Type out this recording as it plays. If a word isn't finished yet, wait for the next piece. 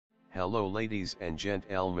Hello ladies and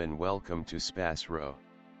gentlemen, welcome to SPASRO.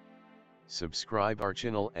 Subscribe our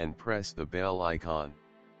channel and press the bell icon.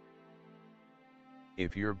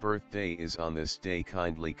 If your birthday is on this day,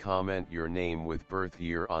 kindly comment your name with birth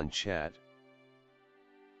year on chat.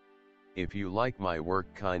 If you like my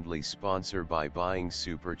work, kindly sponsor by buying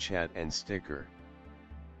super chat and sticker.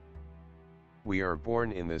 We are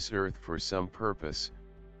born in this earth for some purpose,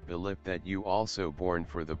 believe that you also born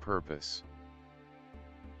for the purpose.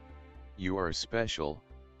 You are special,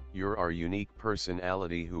 you're our unique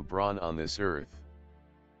personality who born on this earth.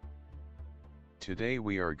 Today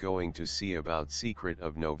we are going to see about secret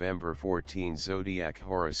of November 14 Zodiac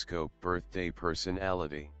horoscope birthday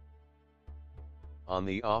personality. On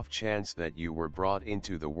the off chance that you were brought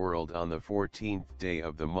into the world on the 14th day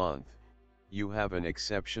of the month, you have an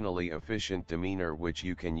exceptionally efficient demeanor which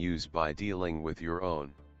you can use by dealing with your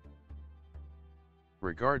own.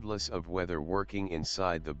 Regardless of whether working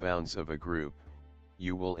inside the bounds of a group,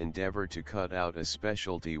 you will endeavor to cut out a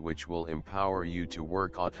specialty which will empower you to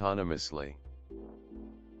work autonomously.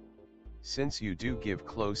 Since you do give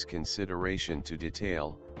close consideration to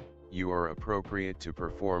detail, you are appropriate to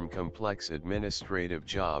perform complex administrative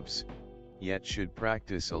jobs, yet should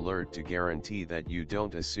practice alert to guarantee that you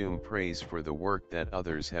don't assume praise for the work that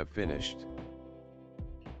others have finished.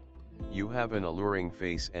 You have an alluring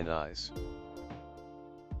face and eyes.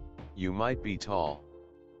 You might be tall.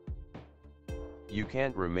 You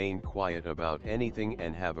can't remain quiet about anything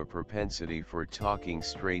and have a propensity for talking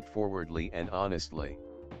straightforwardly and honestly.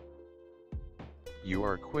 You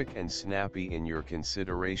are quick and snappy in your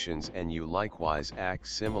considerations and you likewise act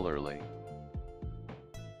similarly.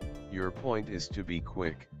 Your point is to be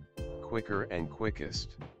quick, quicker and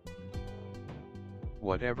quickest.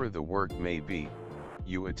 Whatever the work may be,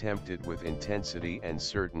 you attempt it with intensity and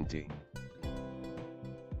certainty.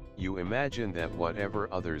 You imagine that whatever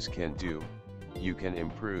others can do, you can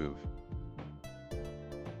improve.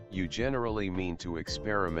 You generally mean to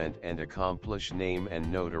experiment and accomplish name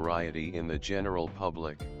and notoriety in the general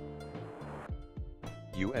public.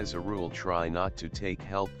 You as a rule try not to take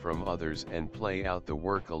help from others and play out the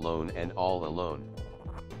work alone and all alone.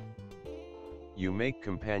 You make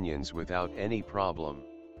companions without any problem.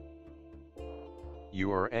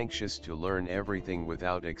 You are anxious to learn everything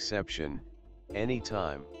without exception,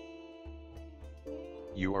 anytime.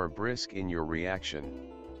 You are brisk in your reaction.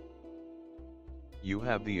 You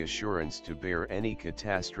have the assurance to bear any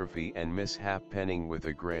catastrophe and mishap penning with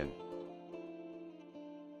a grin.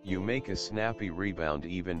 You make a snappy rebound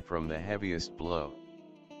even from the heaviest blow.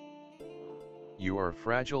 You are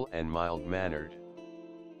fragile and mild-mannered.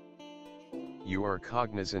 You are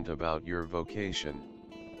cognizant about your vocation.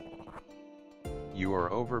 You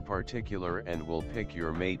are over-particular and will pick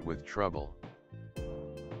your mate with trouble.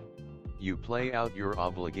 You play out your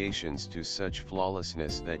obligations to such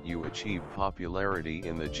flawlessness that you achieve popularity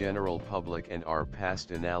in the general public and are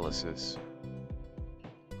past analysis.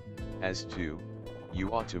 As to,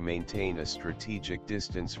 you ought to maintain a strategic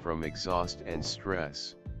distance from exhaust and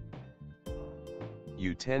stress.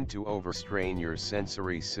 You tend to overstrain your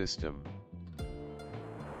sensory system.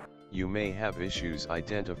 You may have issues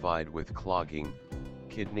identified with clogging,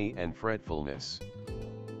 kidney and fretfulness.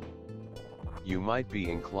 You might be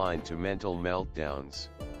inclined to mental meltdowns.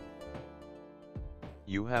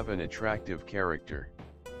 You have an attractive character.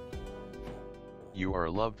 You are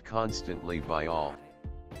loved constantly by all.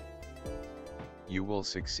 You will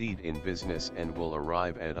succeed in business and will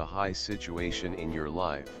arrive at a high situation in your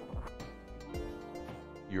life.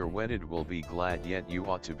 Your wedded will be glad, yet you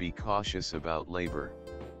ought to be cautious about labor.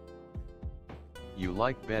 You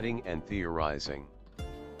like betting and theorizing.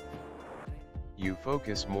 You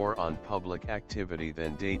focus more on public activity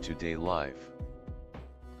than day-to-day life.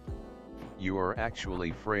 You are actually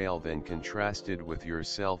frail than contrasted with your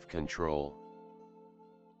self-control.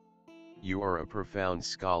 You are a profound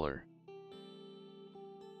scholar.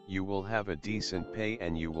 You will have a decent pay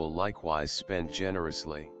and you will likewise spend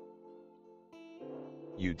generously.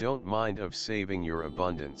 You don't mind of saving your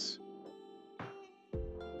abundance.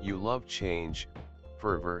 You love change,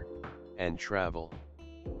 fervor, and travel.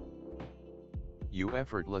 You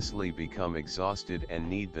effortlessly become exhausted and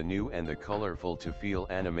need the new and the colorful to feel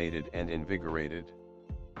animated and invigorated.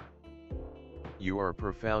 You are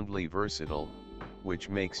profoundly versatile, which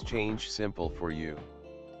makes change simple for you.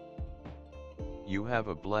 You have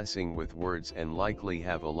a blessing with words and likely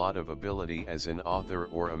have a lot of ability as an author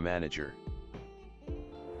or a manager.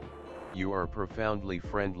 You are profoundly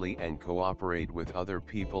friendly and cooperate with other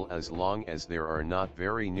people as long as there are not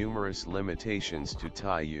very numerous limitations to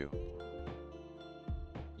tie you.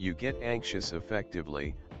 You get anxious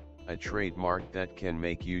effectively, a trademark that can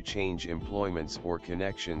make you change employments or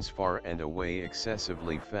connections far and away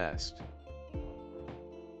excessively fast.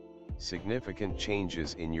 Significant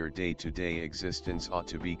changes in your day-to-day existence ought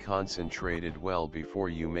to be concentrated well before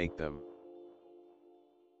you make them.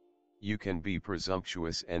 You can be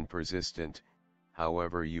presumptuous and persistent,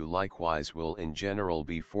 however you likewise will in general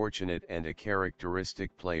be fortunate and a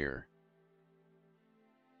characteristic player.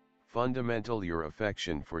 Fundamental your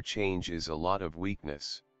affection for change is a lot of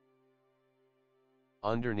weakness.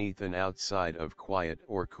 Underneath and outside of quiet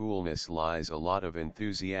or coolness lies a lot of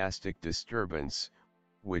enthusiastic disturbance,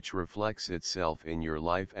 which reflects itself in your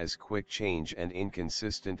life as quick change and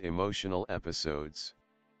inconsistent emotional episodes.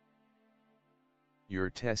 Your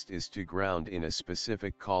test is to ground in a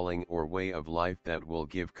specific calling or way of life that will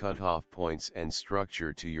give cutoff points and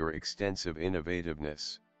structure to your extensive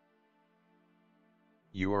innovativeness.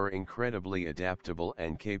 You are incredibly adaptable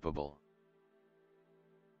and capable.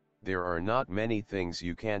 There are not many things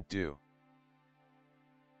you can't do.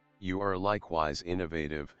 You are likewise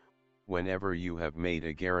innovative, whenever you have made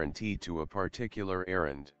a guarantee to a particular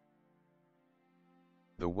errand.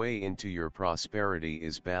 The way into your prosperity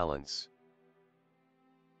is balance.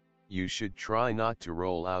 You should try not to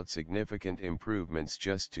roll out significant improvements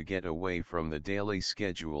just to get away from the daily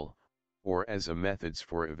schedule, or as a methods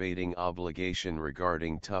for evading obligation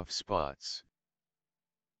regarding tough spots.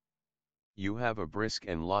 You have a brisk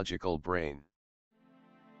and logical brain.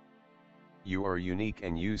 You are unique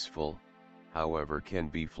and useful, however can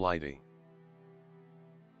be flighty.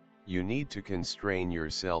 You need to constrain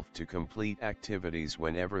yourself to complete activities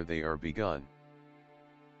whenever they are begun.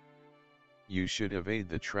 You should evade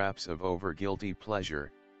the traps of over-guilty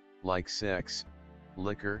pleasure, like sex,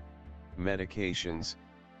 liquor, medications,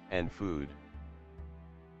 and food.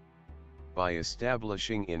 By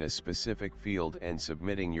establishing in a specific field and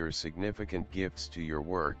submitting your significant gifts to your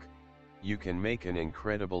work, you can make an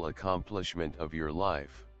incredible accomplishment of your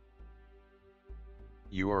life.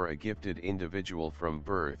 You are a gifted individual from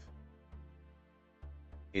birth.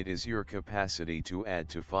 It is your capacity to add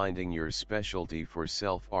to finding your specialty for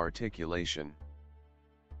self-articulation.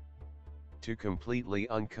 To completely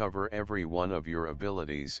uncover every one of your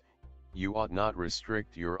abilities, you ought not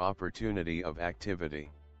restrict your opportunity of activity.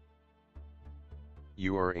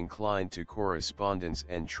 You are inclined to correspondence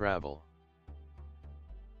and travel.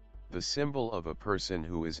 The symbol of a person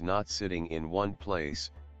who is not sitting in one place,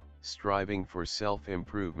 striving for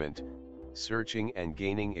self-improvement, searching and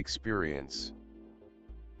gaining experience.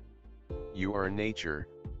 You are nature,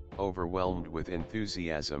 overwhelmed with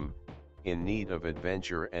enthusiasm, in need of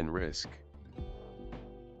adventure and risk.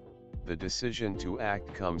 The decision to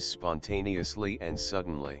act comes spontaneously and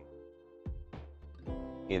suddenly.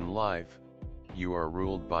 In life, you are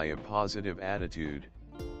ruled by a positive attitude,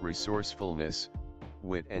 resourcefulness,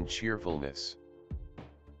 wit and cheerfulness.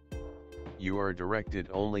 You are directed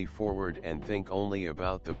only forward and think only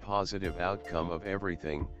about the positive outcome of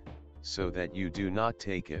everything, so that you do not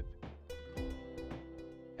take it.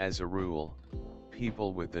 As a rule,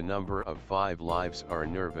 people with the number of 5 lives are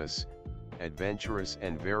nervous, adventurous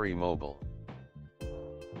and very mobile.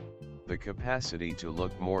 The capacity to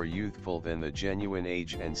look more youthful than the genuine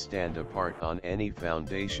age and stand apart on any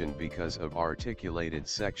foundation because of articulated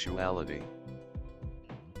sexuality.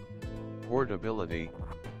 Portability,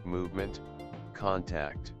 movement,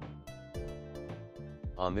 contact.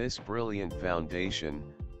 On this brilliant foundation,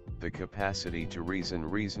 the capacity to reason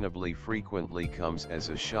reasonably frequently comes as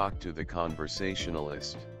a shock to the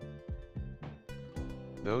conversationalist.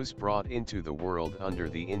 Those brought into the world under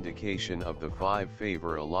the indication of the 5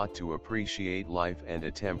 favor a lot to appreciate life and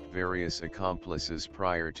attempt various accomplices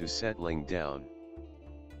prior to settling down.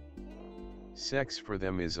 Sex for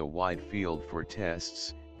them is a wide field for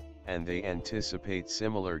tests, and they anticipate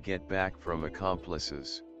similar get-back from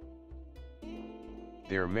accomplices.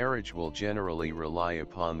 Their marriage will generally rely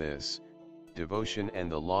upon this. Devotion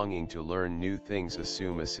and the longing to learn new things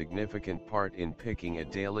assume a significant part in picking a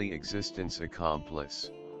daily existence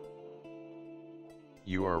accomplice.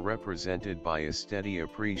 You are represented by a steady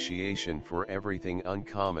appreciation for everything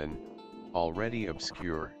uncommon, already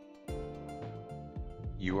obscure.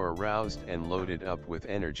 You are roused and loaded up with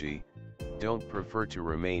energy, don't prefer to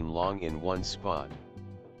remain long in one spot.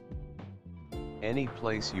 Any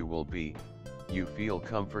place you will be, you feel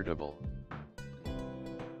comfortable.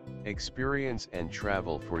 Experience and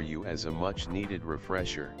travel for you as a much-needed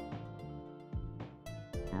refresher.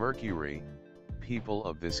 Mercury, people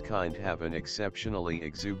of this kind have an exceptionally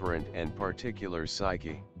exuberant and particular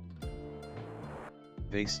psyche.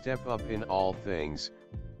 They step up in all things,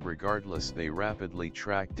 regardless they rapidly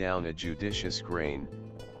track down a judicious grain,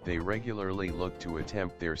 They regularly look to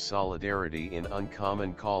attempt their solidarity in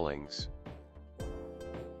uncommon callings.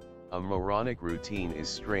 A moronic routine is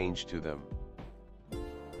strange to them.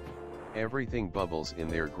 Everything bubbles in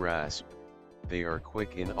their grasp, they are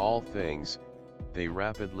quick in all things, they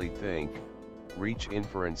rapidly think, reach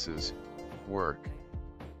inferences, work.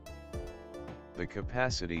 The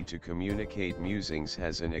capacity to communicate musings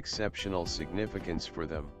has an exceptional significance for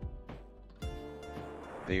them.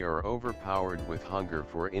 They are overpowered with hunger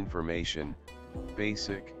for information,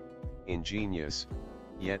 basic, ingenious,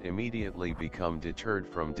 yet immediately become deterred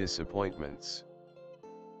from disappointments.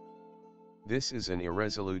 This is an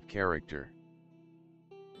irresolute character.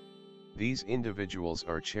 These individuals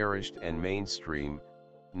are cherished and mainstream,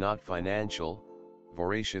 not financial,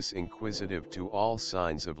 voracious, inquisitive to all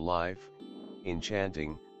signs of life,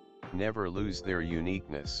 enchanting, never lose their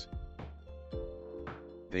uniqueness.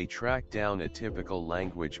 They track down a typical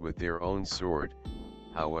language with their own sword,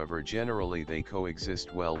 however generally they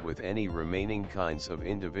coexist well with any remaining kinds of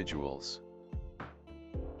individuals.